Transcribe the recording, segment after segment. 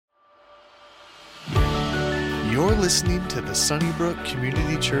You're listening to the Sunnybrook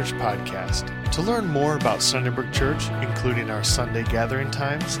Community Church podcast. To learn more about Sunnybrook Church, including our Sunday gathering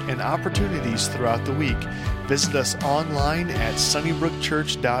times and opportunities throughout the week, visit us online at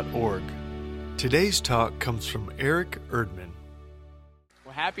sunnybrookchurch.org. Today's talk comes from Erich Erdman.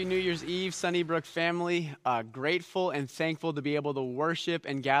 Well, happy New Year's Eve, Sunnybrook family. Grateful and thankful to be able to worship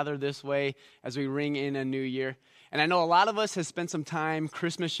and gather this way as we ring in a new year. And I know a lot of us have spent some time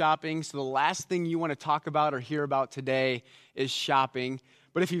Christmas shopping, so the last thing you want to talk about or hear about today is shopping.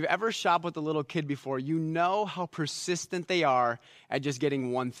 But if you've ever shopped with a little kid before, you know how persistent they are at just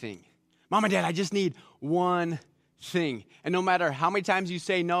getting one thing. Mom and Dad, I just need one thing. And no matter how many times you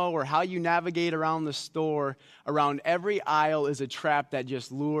say no or how you navigate around the store, around every aisle is a trap that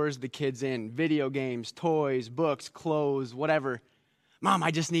just lures the kids in. Video games, toys, books, clothes, whatever. Mom,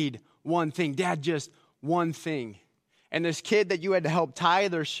 I just need one thing. Dad, just one thing. And this kid that you had to help tie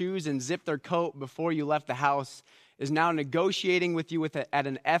their shoes and zip their coat before you left the house is now negotiating with you at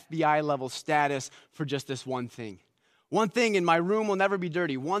an FBI level status for just this one thing. One thing, and my room will never be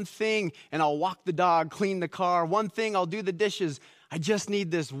dirty. One thing, and I'll walk the dog, clean the car. One thing, I'll do the dishes. I just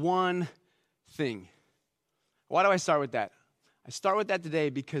need this one thing. Why do I start with that? I start with that today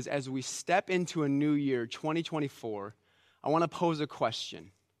because as we step into a new year, 2024, I want to pose a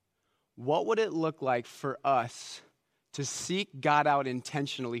question. What would it look like for us to seek God out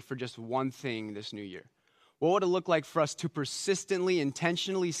intentionally for just one thing this new year? What would it look like for us to persistently,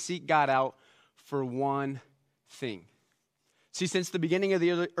 intentionally seek God out for one thing? See, since the beginning of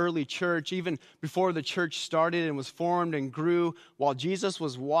the early church, even before the church started and was formed and grew, while Jesus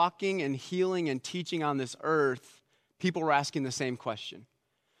was walking and healing and teaching on this earth, people were asking the same question.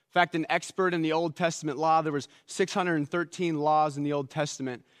 In fact, an expert in the Old Testament law, there was 613 laws in the Old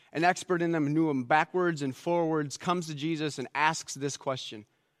Testament. An expert in them knew them backwards and forwards, comes to Jesus and asks this question.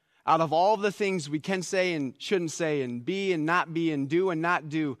 Out of all the things we can say and shouldn't say and be and not be and do and not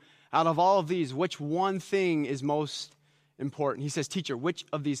do, out of all of these, which one thing is most important? He says, teacher, which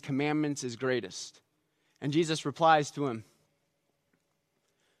of these commandments is greatest? And Jesus replies to him,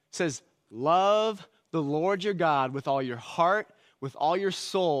 says, love the Lord your God with all your heart, with all your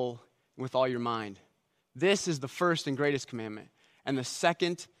soul, and with all your mind. This is the first and greatest commandment. And the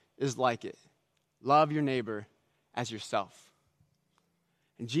second is like it. Love your neighbor as yourself.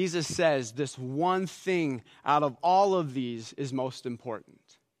 And Jesus says this one thing out of all of these is most important.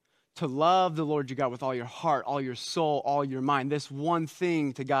 To love the Lord your God with all your heart, all your soul, all your mind. This one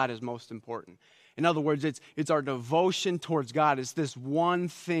thing to God is most important. In other words, it's our devotion towards God. It's this one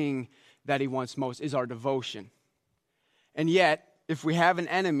thing that he wants most is our devotion. And yet, if we have an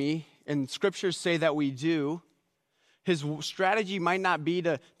enemy, and scriptures say that we do, his strategy might not be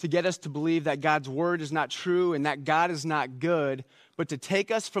to get us to believe that God's word is not true and that God is not good, but to take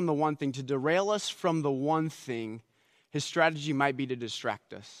us from the one thing, to derail us from the one thing. His strategy might be to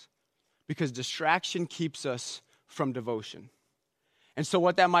distract us, because distraction keeps us from devotion. And so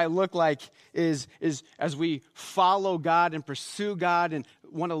what that might look like is as we follow God and pursue God and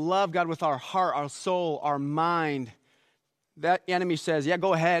want to love God with our heart, our soul, our mind, that enemy says, yeah,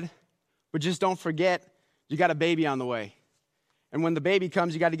 go ahead, but just don't forget you got a baby on the way. And when the baby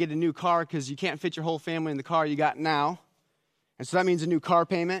comes, you got to get a new car because you can't fit your whole family in the car you got now. And so that means a new car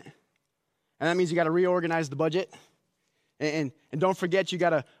payment. And that means you got to reorganize the budget. And don't forget you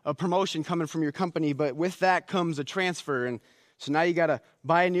got a promotion coming from your company, but with that comes a transfer. And so now you got to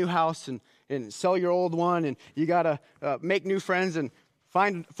buy a new house and sell your old one. And you got to make new friends and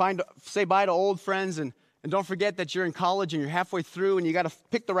say bye to old friends. And don't forget that you're in college and you're halfway through and you got to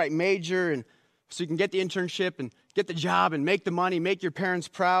pick the right major and so you can get the internship and get the job and make the money, make your parents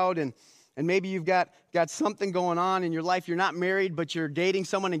proud. And maybe you've got something going on in your life. You're not married, but you're dating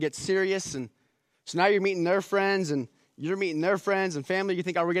someone and get serious. And so now you're meeting their friends and you're meeting their friends and family. You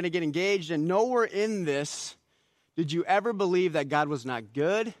think, are we going to get engaged? And nowhere in this did you ever believe that God was not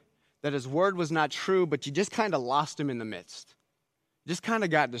good, that his word was not true, but you just kind of lost him in the midst. Just kind of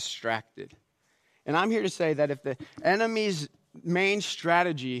got distracted. And I'm here to say that if the enemy's main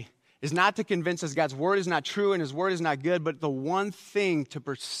strategy is not to convince us God's word is not true and his word is not good, but the one thing to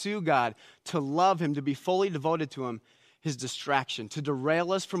pursue God, to love him, to be fully devoted to him, his distraction. To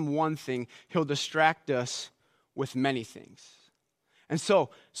derail us from one thing, he'll distract us with many things. And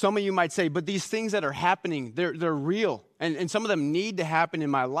so some of you might say, but these things that are happening, they're real. And some of them need to happen in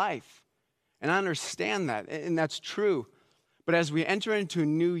my life. And I understand that, and that's true. But as we enter into a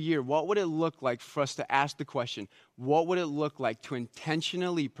new year, what would it look like for us to ask the question, what would it look like to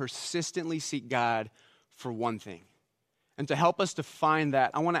intentionally, persistently seek God for one thing? And to help us to find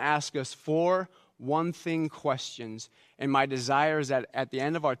that, I want to ask us 4 one-thing questions And my desire is that at the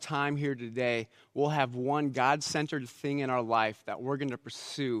end of our time here today, we'll have one God-centered thing in our life that we're going to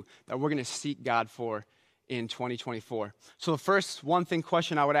pursue, that we're going to seek God for in 2024. So the first one thing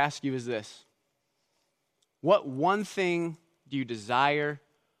question I would ask you is this. What one thing do you desire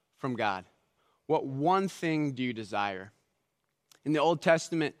from God? What one thing do you desire? In the Old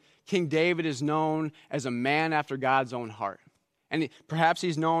Testament, King David is known as a man after God's own heart. And perhaps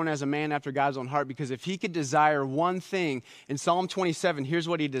he's known as a man after God's own heart because if he could desire one thing, in Psalm 27, here's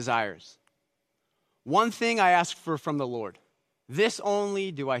what he desires. One thing I ask for from the Lord, this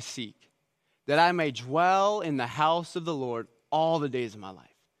only do I seek, that I may dwell in the house of the Lord all the days of my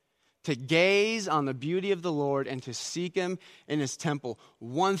life, to gaze on the beauty of the Lord and to seek him in his temple.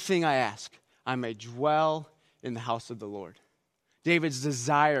 One thing I ask, I may dwell in the house of the Lord. David's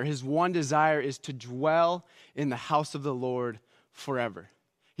desire, his one desire is to dwell in the house of the Lord forever.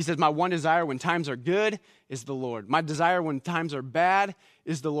 He says, my one desire when times are good is the Lord. My desire when times are bad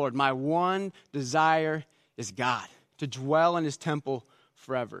is the Lord. My one desire is God, to dwell in his temple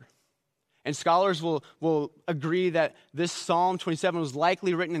forever. And scholars will agree that this Psalm 27 was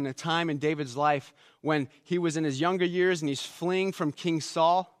likely written in a time in David's life when he was in his younger years and he's fleeing from King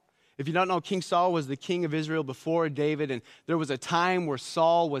Saul. If you don't know, King Saul was the king of Israel before David, and there was a time where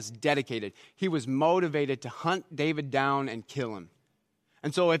Saul was dedicated. He was motivated to hunt David down and kill him.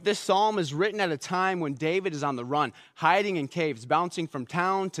 And so if this psalm is written at a time when David is on the run, hiding in caves, bouncing from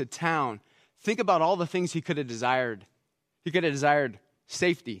town to town, think about all the things he could have desired. He could have desired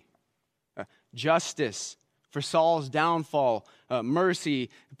safety, justice, for Saul's downfall,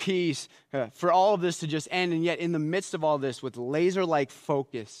 mercy, peace, for all of this to just end. And yet in the midst of all this, with laser-like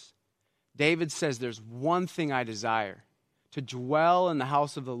focus, David says, there's one thing I desire, to dwell in the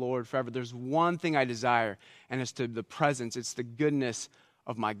house of the Lord forever. There's one thing I desire, and it's to the presence, it's the goodness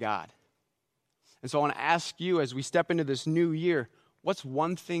of my God. And so I want to ask you, as we step into this new year, what's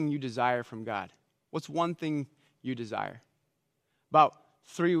one thing you desire from God? What's one thing you desire? About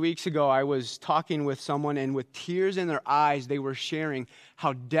 3 weeks ago, I was talking with someone, and with tears in their eyes, they were sharing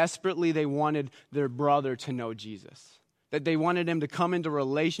how desperately they wanted their brother to know Jesus. That they wanted him to come into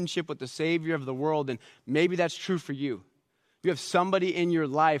relationship with the Savior of the world, and maybe that's true for you. You have somebody in your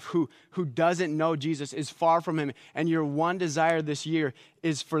life who doesn't know Jesus, is far from him, and your one desire this year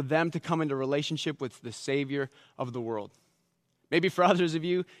is for them to come into relationship with the Savior of the world. Maybe for others of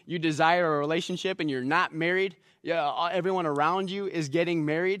you, you desire a relationship and you're not married. Yeah, everyone around you is getting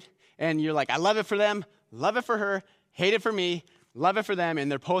married, and you're like, I love it for them, love it for her, hate it for me, love it for them,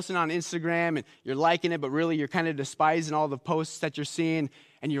 and they're posting on Instagram, and you're liking it, but really you're kind of despising all the posts that you're seeing,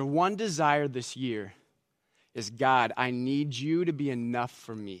 and your one desire this year is, God, I need you to be enough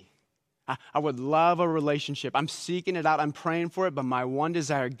for me. I would love a relationship. I'm seeking it out. I'm praying for it, but my one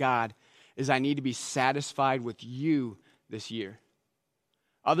desire, God, is I need to be satisfied with you this year.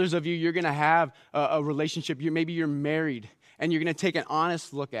 Others of you, you're going to have a relationship. Maybe you're married, and you're going to take an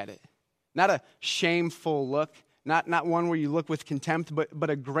honest look at it. Not a shameful look, not one where you look with contempt, but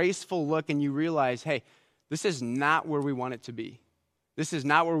a graceful look, and you realize, hey, this is not where we want it to be. This is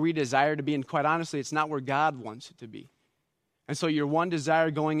not where we desire to be, and quite honestly, it's not where God wants it to be. And so your one desire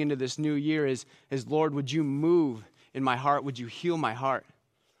going into this new year is Lord, would you move in my heart? Would you heal my heart?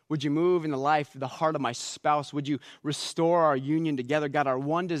 Would you move in the heart of my spouse? Would you restore our union together? God, our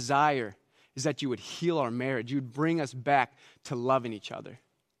one desire is that you would heal our marriage. You'd bring us back to loving each other.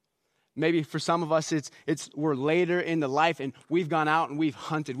 Maybe for some of us, we're later in the life, and we've gone out and we've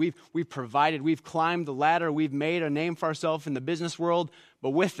hunted, we've provided, we've climbed the ladder, we've made a name for ourselves in the business world. But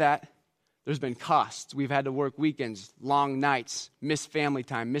with that, there's been costs. We've had to work weekends, long nights, miss family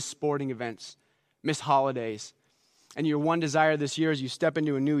time, miss sporting events, miss holidays. And your one desire this year as you step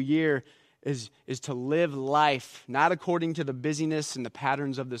into a new year is to live life, not according to the busyness and the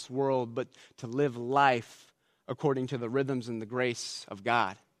patterns of this world, but to live life according to the rhythms and the grace of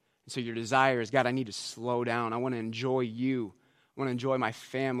God. And so your desire is, God, I need to slow down. I want to enjoy you. I want to enjoy my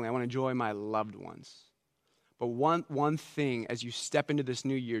family. I want to enjoy my loved ones. But one thing as you step into this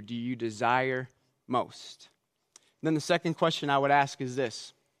new year, do you desire most? And then the second question I would ask is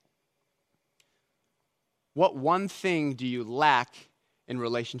this. What one thing do you lack in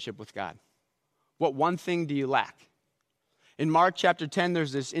relationship with God? What one thing do you lack? In Mark chapter 10,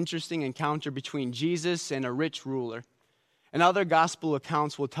 there's this interesting encounter between Jesus and a rich ruler. And other gospel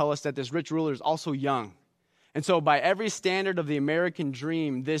accounts will tell us that this rich ruler is also young. And so by every standard of the American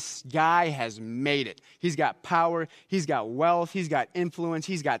dream, this guy has made it. He's got power, he's got wealth, he's got influence,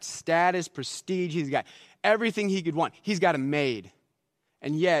 he's got status, prestige, he's got everything he could want. He's got it made.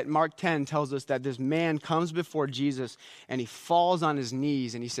 And yet, Mark 10 tells us that this man comes before Jesus and he falls on his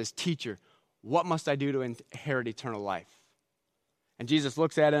knees and he says, Teacher, what must I do to inherit eternal life? And Jesus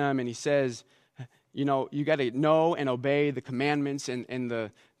looks at him and he says, you got to know and obey the commandments. And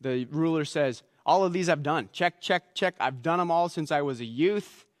the ruler says, all of these I've done. Check, check, check. I've done them all since I was a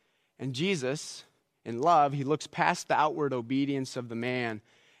youth. And Jesus, in love, he looks past the outward obedience of the man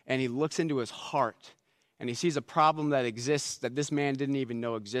and he looks into his heart. And he sees a problem that exists that this man didn't even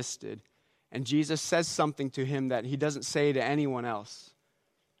know existed. And Jesus says something to him that he doesn't say to anyone else.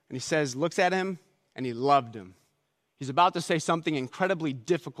 And he says, looks at him, and he loved him. He's about to say something incredibly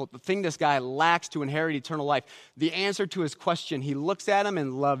difficult, the thing this guy lacks to inherit eternal life. The answer to his question, he looks at him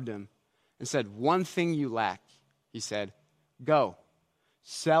and loved him and said, one thing you lack, he said, go,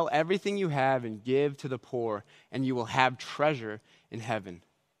 sell everything you have and give to the poor, and you will have treasure in heaven.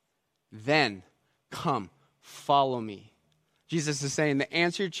 Then come, follow me. Jesus is saying the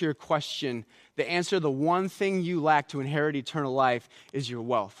answer to your question, the answer to the one thing you lack to inherit eternal life is your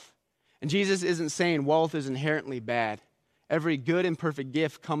wealth. And Jesus isn't saying wealth is inherently bad. Every good and perfect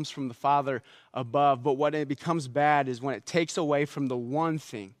gift comes from the Father above, but what it becomes bad is when it takes away from the one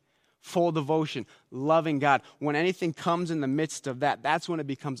thing, full devotion, loving God. When anything comes in the midst of that, that's when it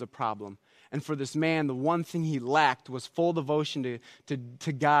becomes a problem. And for this man, the one thing he lacked was full devotion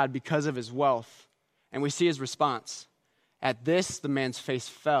to God because of his wealth. And we see his response. At this, the man's face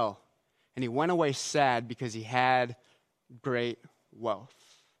fell, and he went away sad because he had great wealth.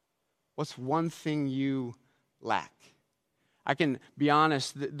 What's one thing you lack? I can be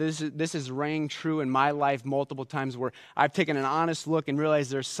honest, this is rang true in my life multiple times where I've taken an honest look and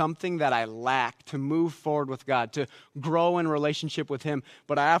realized there's something that I lack to move forward with God, to grow in relationship with Him.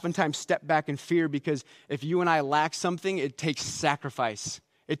 But I oftentimes step back in fear because if you and I lack something, it takes sacrifice.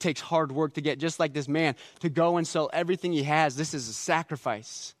 It takes hard work to get, just like this man, to go and sell everything he has. This is a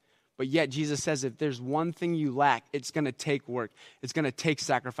sacrifice. But yet Jesus says if there's one thing you lack, it's going to take work. It's going to take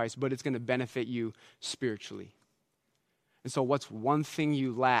sacrifice, but it's going to benefit you spiritually. And so what's one thing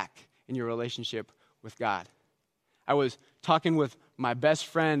you lack in your relationship with God? I was talking with my best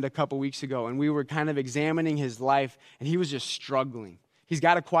friend a couple weeks ago, and we were kind of examining his life, and he was just struggling. He's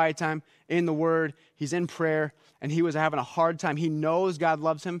got a quiet time in the Word. He's in prayer, and he was having a hard time. He knows God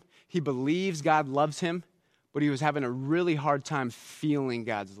loves him. He believes God loves him, but he was having a really hard time feeling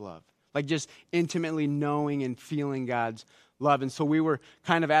God's love, like just intimately knowing and feeling God's love. And so we were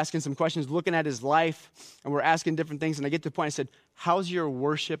kind of asking some questions, looking at his life, and we're asking different things. And I get to the point, I said, how's your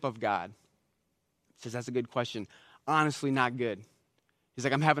worship of God? He says, that's a good question. Honestly, not good. He's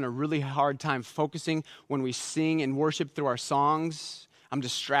like, I'm having a really hard time focusing when we sing and worship through our songs. I'm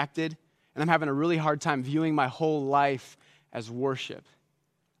distracted, and I'm having a really hard time viewing my whole life as worship.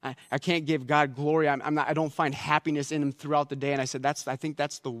 I can't give God glory. I don't find happiness in Him throughout the day. And I said, I think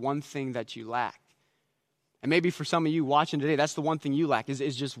that's the one thing that you lack. And maybe for some of you watching today, that's the one thing you lack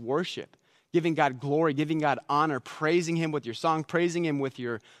is just worship. Giving God glory, giving God honor, praising Him with your song, praising Him with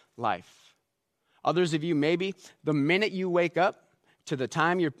your life. Others of you, maybe the minute you wake up to the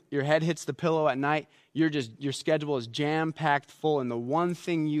time your head hits the pillow at night, your schedule is jam-packed full, and the one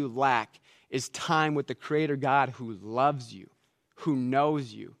thing you lack is time with the Creator God who loves you, who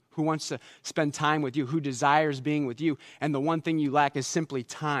knows you, who wants to spend time with you, who desires being with you. And the one thing you lack is simply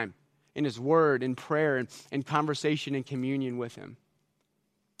time in His Word, in prayer, and in conversation and communion with Him.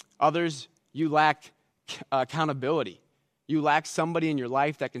 Others, you lack accountability. You lack somebody in your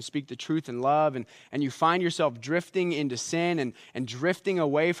life that can speak the truth in love, and you find yourself drifting into sin and drifting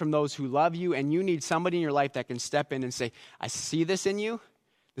away from those who love you, and you need somebody in your life that can step in and say, I see this in you.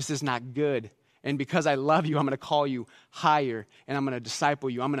 This is not good. And because I love you, I'm going to call you higher, and I'm going to disciple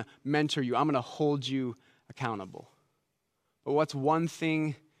you. I'm going to mentor you. I'm going to hold you accountable. But what's one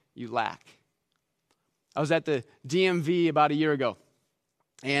thing you lack? I was at the DMV about a year ago,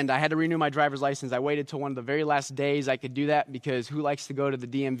 and I had to renew my driver's license. I waited till one of the very last days I could do that because who likes to go to the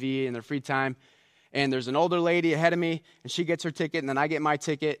DMV in their free time? And there's an older lady ahead of me, and she gets her ticket, and then I get my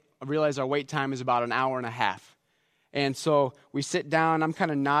ticket. I realize our wait time is about an hour and a half. And so we sit down. I'm kind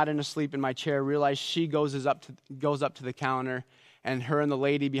of nodding asleep in my chair, realize she goes up to the counter, and her and the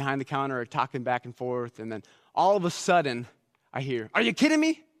lady behind the counter are talking back and forth. And then all of a sudden, I hear, "Are you kidding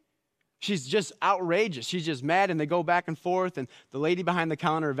me?" She's just outrageous. She's just mad, and they go back and forth, and the lady behind the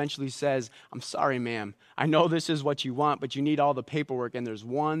counter eventually says, "I'm sorry, ma'am. I know this is what you want, but you need all the paperwork, and there's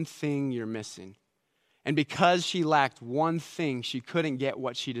one thing you're missing." And because she lacked one thing, she couldn't get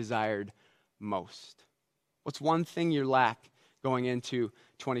what she desired most. What's one thing you lack going into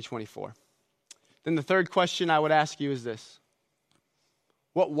 2024? Then the third question I would ask you is this.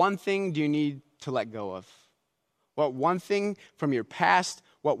 What one thing do you need to let go of? What one thing from your past,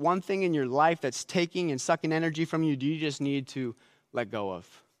 what one thing in your life that's taking and sucking energy from you do you just need to let go of?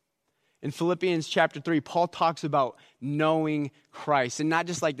 In Philippians chapter 3, Paul talks about knowing Christ, and not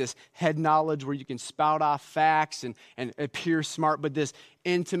just like this head knowledge where you can spout off facts and appear smart, but this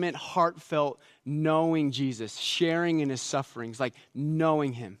intimate, heartfelt knowing Jesus, sharing in his sufferings, like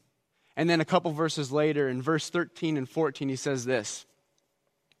knowing him. And then a couple verses later, in verse 13 and 14, he says this,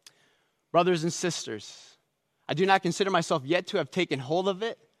 "Brothers and sisters, I do not consider myself yet to have taken hold of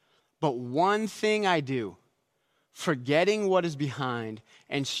it, but one thing I do, forgetting what is behind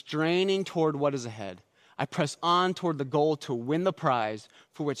and straining toward what is ahead, I press on toward the goal to win the prize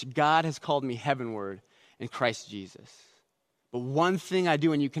for which God has called me heavenward in Christ Jesus." But one thing I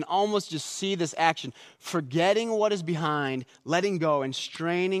do, and you can almost just see this action, forgetting what is behind, letting go, and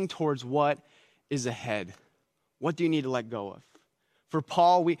straining towards what is ahead. What do you need to let go of? For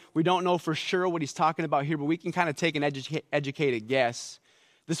Paul, we don't know for sure what he's talking about here, but we can kind of take an educated guess.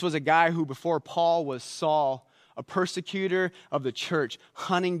 This was a guy who, before Paul, was Saul, a persecutor of the church,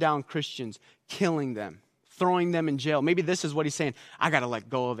 hunting down Christians, killing them, throwing them in jail. Maybe this is what he's saying. I got to let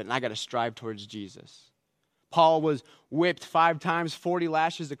go of it, and I got to strive towards Jesus. Paul was whipped 5 times, 40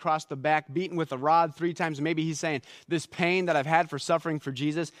 lashes across the back, beaten with a rod 3 times. Maybe he's saying, this pain that I've had for suffering for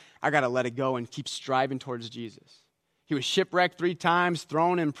Jesus, I got to let it go and keep striving towards Jesus. He was shipwrecked 3 times,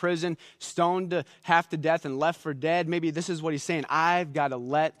 thrown in prison, stoned to half to death, and left for dead. Maybe this is what he's saying. I've got to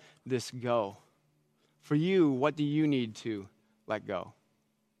let this go. For you, what do you need to let go?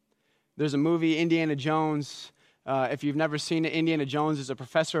 There's a movie, Indiana Jones. If you've never seen it, Indiana Jones is a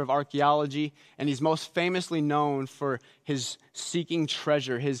professor of archaeology, and he's most famously known for his seeking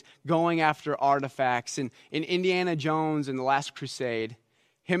treasure, his going after artifacts. And in Indiana Jones and the Last Crusade,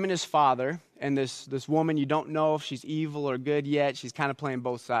 him and his father, and this woman, you don't know if she's evil or good yet, she's kind of playing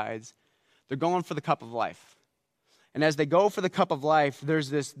both sides, they're going for the cup of life. And as they go for the cup of life, there's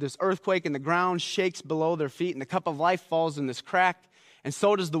this earthquake, and the ground shakes below their feet, and the cup of life falls in this crack, and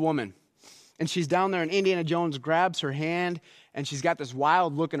so does the woman. And she's down there, and Indiana Jones grabs her hand, and she's got this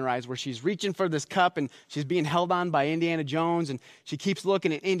wild look in her eyes where she's reaching for this cup, and she's being held on by Indiana Jones, and she keeps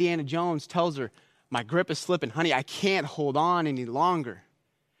looking, and Indiana Jones tells her, "My grip is slipping. Honey, I can't hold on any longer."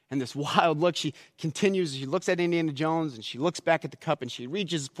 And this wild look, she continues, she looks at Indiana Jones, and she looks back at the cup, and she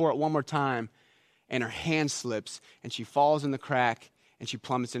reaches for it one more time, and her hand slips, and she falls in the crack, and she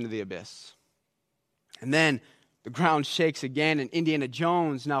plummets into the abyss. And then the ground shakes again, and Indiana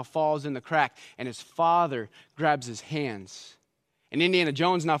Jones now falls in the crack, and his father grabs his hands. And Indiana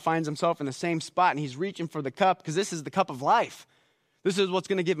Jones now finds himself in the same spot, and he's reaching for the cup, because this is the cup of life. This is what's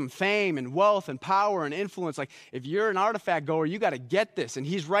going to give him fame and wealth and power and influence. Like, if you're an artifact goer, you got to get this. And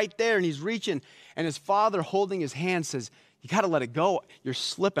he's right there, and he's reaching, and his father, holding his hand, says, "You got to let it go. You're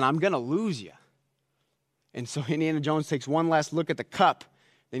slipping. I'm going to lose you." And so Indiana Jones takes one last look at the cup,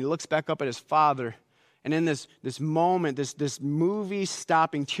 then he looks back up at his father. And in this moment, this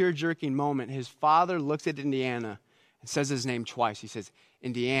movie-stopping, tear-jerking moment, his father looks at Indiana and says his name twice. He says,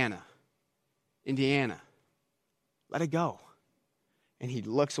 "Indiana, Indiana, let it go." And he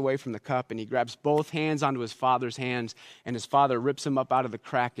looks away from the cup, and he grabs both hands onto his father's hands, and his father rips him up out of the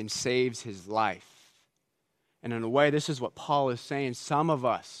crack and saves his life. And in a way, this is what Paul is saying. Some of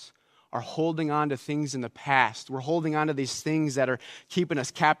us are holding on to things in the past. We're holding on to these things that are keeping us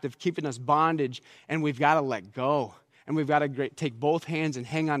captive, keeping us bondage, and we've got to let go. And we've got to take both hands and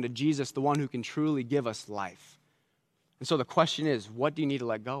hang on to Jesus, the one who can truly give us life. And so the question is, what do you need to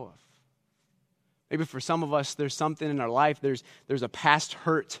let go of? Maybe for some of us, there's something in our life, there's a past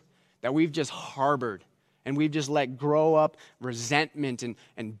hurt that we've just harbored, and we've just let grow up resentment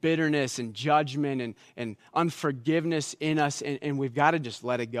and bitterness and judgment and unforgiveness in us, and we've got to just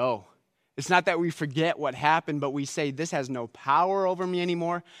let it go. It's not that we forget what happened, but we say, this has no power over me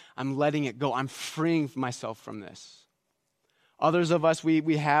anymore. I'm letting it go. I'm freeing myself from this. Others of us,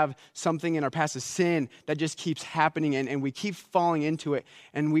 we have something in our past, a sin that just keeps happening, and we keep falling into it.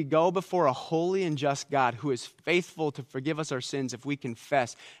 And we go before a holy and just God who is faithful to forgive us our sins if we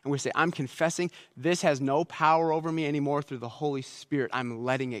confess. And we say, I'm confessing this has no power over me anymore through the Holy Spirit. I'm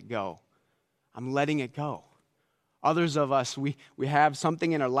letting it go. I'm letting it go. Others of us, we have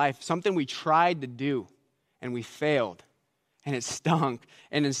something in our life, something we tried to do, and we failed. And it stunk.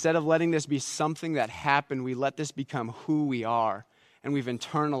 And instead of letting this be something that happened, we let this become who we are. And we've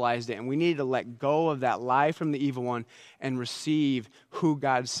internalized it. And we need to let go of that lie from the evil one and receive who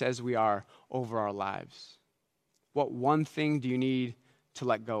God says we are over our lives. What one thing do you need to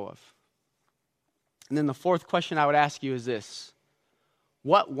let go of? And then the fourth question I would ask you is this.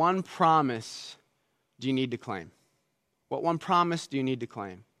 What one promise do you need to claim? What one promise do you need to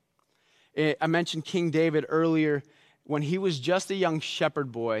claim? I mentioned King David earlier. when he was just a young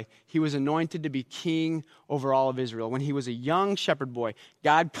shepherd boy, he was anointed to be king over all of Israel. When he was a young shepherd boy,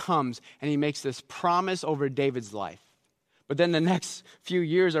 God comes and he makes this promise over David's life. But then the next few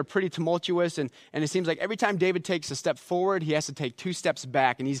years are pretty tumultuous, and it seems like every time David takes a step forward, he has to take 2 steps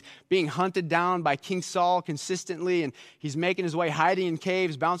back. And he's being hunted down by King Saul consistently, and he's making his way, hiding in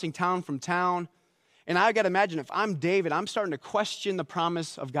caves, bouncing town from town. And I got to imagine, if I'm David, I'm starting to question the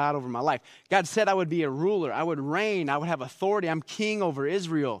promise of God over my life. God said I would be a ruler, I would reign, I would have authority, I'm king over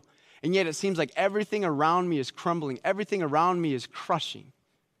Israel. And yet it seems like everything around me is crumbling, everything around me is crushing.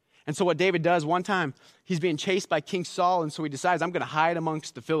 And so what David does, one time, he's being chased by King Saul, and so he decides, I'm going to hide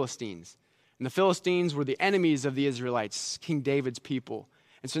amongst the Philistines. And the Philistines were the enemies of the Israelites, King David's people.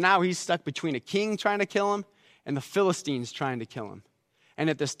 And so now he's stuck between a king trying to kill him and the Philistines trying to kill him. And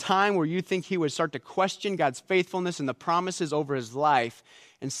at this time where you think he would start to question God's faithfulness and the promises over his life,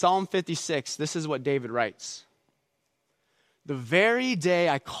 in Psalm 56, this is what David writes. The very day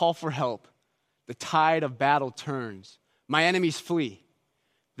I call for help, the tide of battle turns. My enemies flee.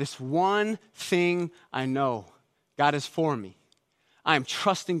 This one thing I know, God is for me. I am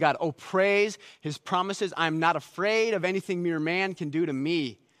trusting God. Oh, praise his promises. I am not afraid of anything mere man can do to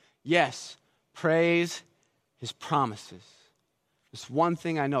me. Yes, praise his promises. This one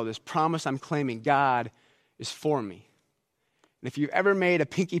thing I know, this promise I'm claiming, God is for me. And if you've ever made a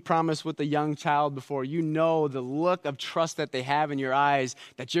pinky promise with a young child before, you know the look of trust that they have in your eyes,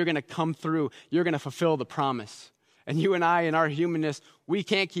 that you're going to come through, you're going to fulfill the promise. And you and I, in our humanness, we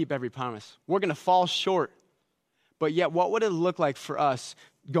can't keep every promise. We're going to fall short. But yet, what would it look like for us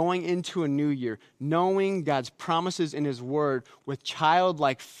going into a new year, knowing God's promises in his word with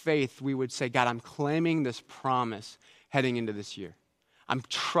childlike faith? We would say, God, I'm claiming this promise heading into this year. I'm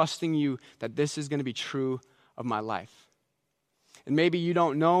trusting you that this is going to be true of my life. And maybe you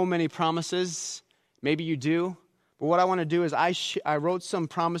don't know many promises. Maybe you do. But what I want to do is I wrote some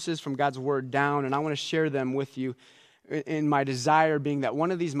promises from God's word down, and I want to share them with you, in my desire being that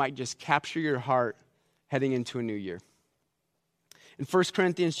one of these might just capture your heart heading into a new year. In 1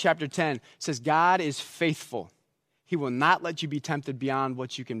 Corinthians chapter 10, it says, God is faithful. He will not let you be tempted beyond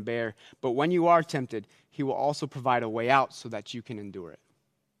what you can bear. But when you are tempted, he will also provide a way out so that you can endure it.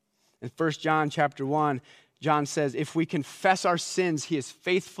 In 1 John chapter 1, John says, if we confess our sins, he is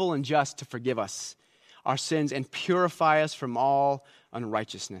faithful and just to forgive us our sins and purify us from all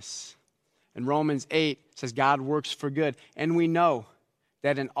unrighteousness. In Romans 8, it says God works for good. And we know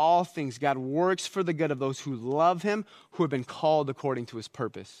that in all things God works for the good of those who love him, who have been called according to his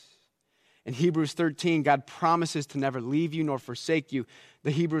purpose. In Hebrews 13, God promises to never leave you nor forsake you.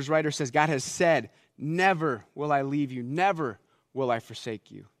 The Hebrews writer says, God has said, never will I leave you, never will I forsake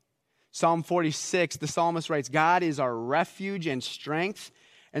you. Psalm 46, the psalmist writes, God is our refuge and strength,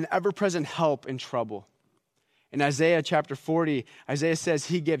 an ever-present help in trouble. In Isaiah chapter 40, Isaiah says,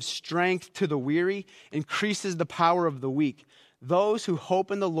 he gives strength to the weary, increases the power of the weak. Those who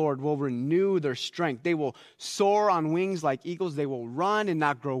hope in the Lord will renew their strength. They will soar on wings like eagles. They will run and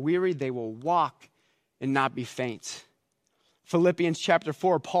not grow weary. They will walk and not be faint. Philippians chapter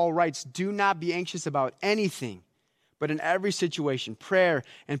 4, Paul writes, do not be anxious about anything, but in every situation, prayer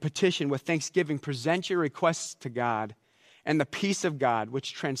and petition with thanksgiving, present your requests to God. And the peace of God,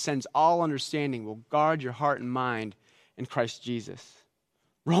 which transcends all understanding, will guard your heart and mind in Christ Jesus.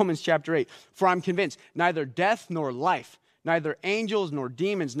 Romans chapter 8, for I'm convinced neither death nor life, neither angels nor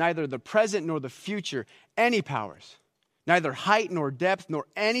demons, neither the present nor the future, any powers, neither height nor depth nor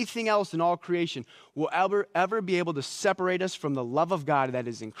anything else in all creation will ever be able to separate us from the love of God that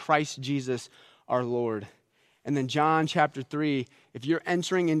is in Christ Jesus our Lord. And then John chapter 3, if you're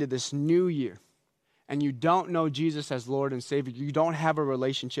entering into this new year, and you don't know Jesus as Lord and Savior, you don't have a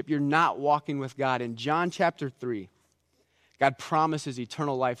relationship, you're not walking with God. In John chapter 3, God promises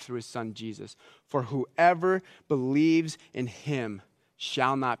eternal life through his son Jesus. For whoever believes in him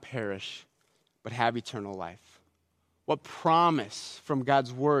shall not perish, but have eternal life. What promise from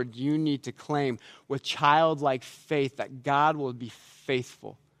God's word you need to claim with childlike faith that God will be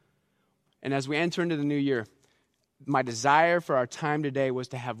faithful. And as we enter into the new year, my desire for our time today was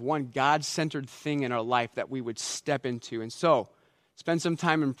to have one God-centered thing in our life that we would step into. And so, spend some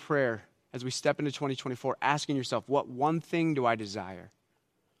time in prayer as we step into 2024, asking yourself, what one thing do I desire?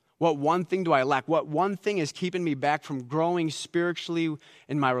 What one thing do I lack? What one thing is keeping me back from growing spiritually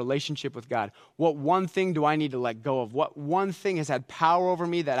in my relationship with God? What one thing do I need to let go of? What one thing has had power over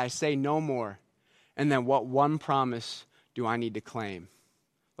me that I say no more? And then what one promise do I need to claim?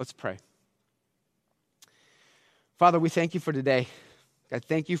 Let's pray. Father, we thank you for today. God,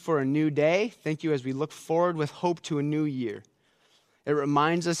 thank you for a new day. Thank you as we look forward with hope to a new year. It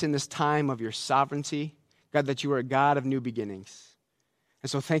reminds us in this time of your sovereignty. God, that you are a God of new beginnings. And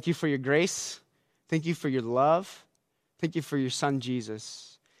so thank you for your grace. Thank you for your love. Thank you for your son,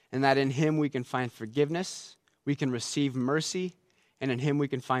 Jesus, and that in him we can find forgiveness, we can receive mercy, and in him we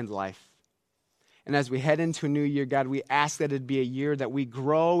can find life. And as we head into a new year, God, we ask that it be a year that we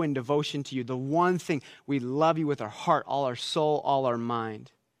grow in devotion to you. The one thing, we love you with our heart, all our soul, all our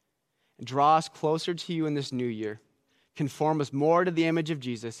mind. And draw us closer to you in this new year. Conform us more to the image of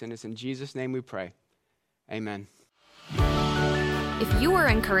Jesus, and it's in Jesus' name we pray. Amen. If you were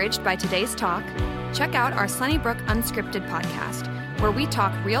encouraged by today's talk, check out our Sunnybrook Unscripted podcast, where we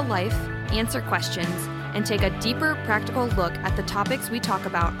talk real life, answer questions, and take a deeper practical look at the topics we talk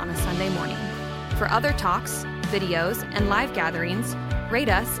about on a Sunday morning. For other talks, videos, and live gatherings, rate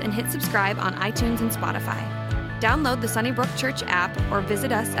us and hit subscribe on iTunes and Spotify. Download the Sunnybrook Church app or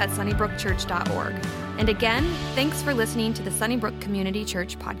visit us at sunnybrookchurch.org. And again, thanks for listening to the Sunnybrook Community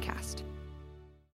Church podcast.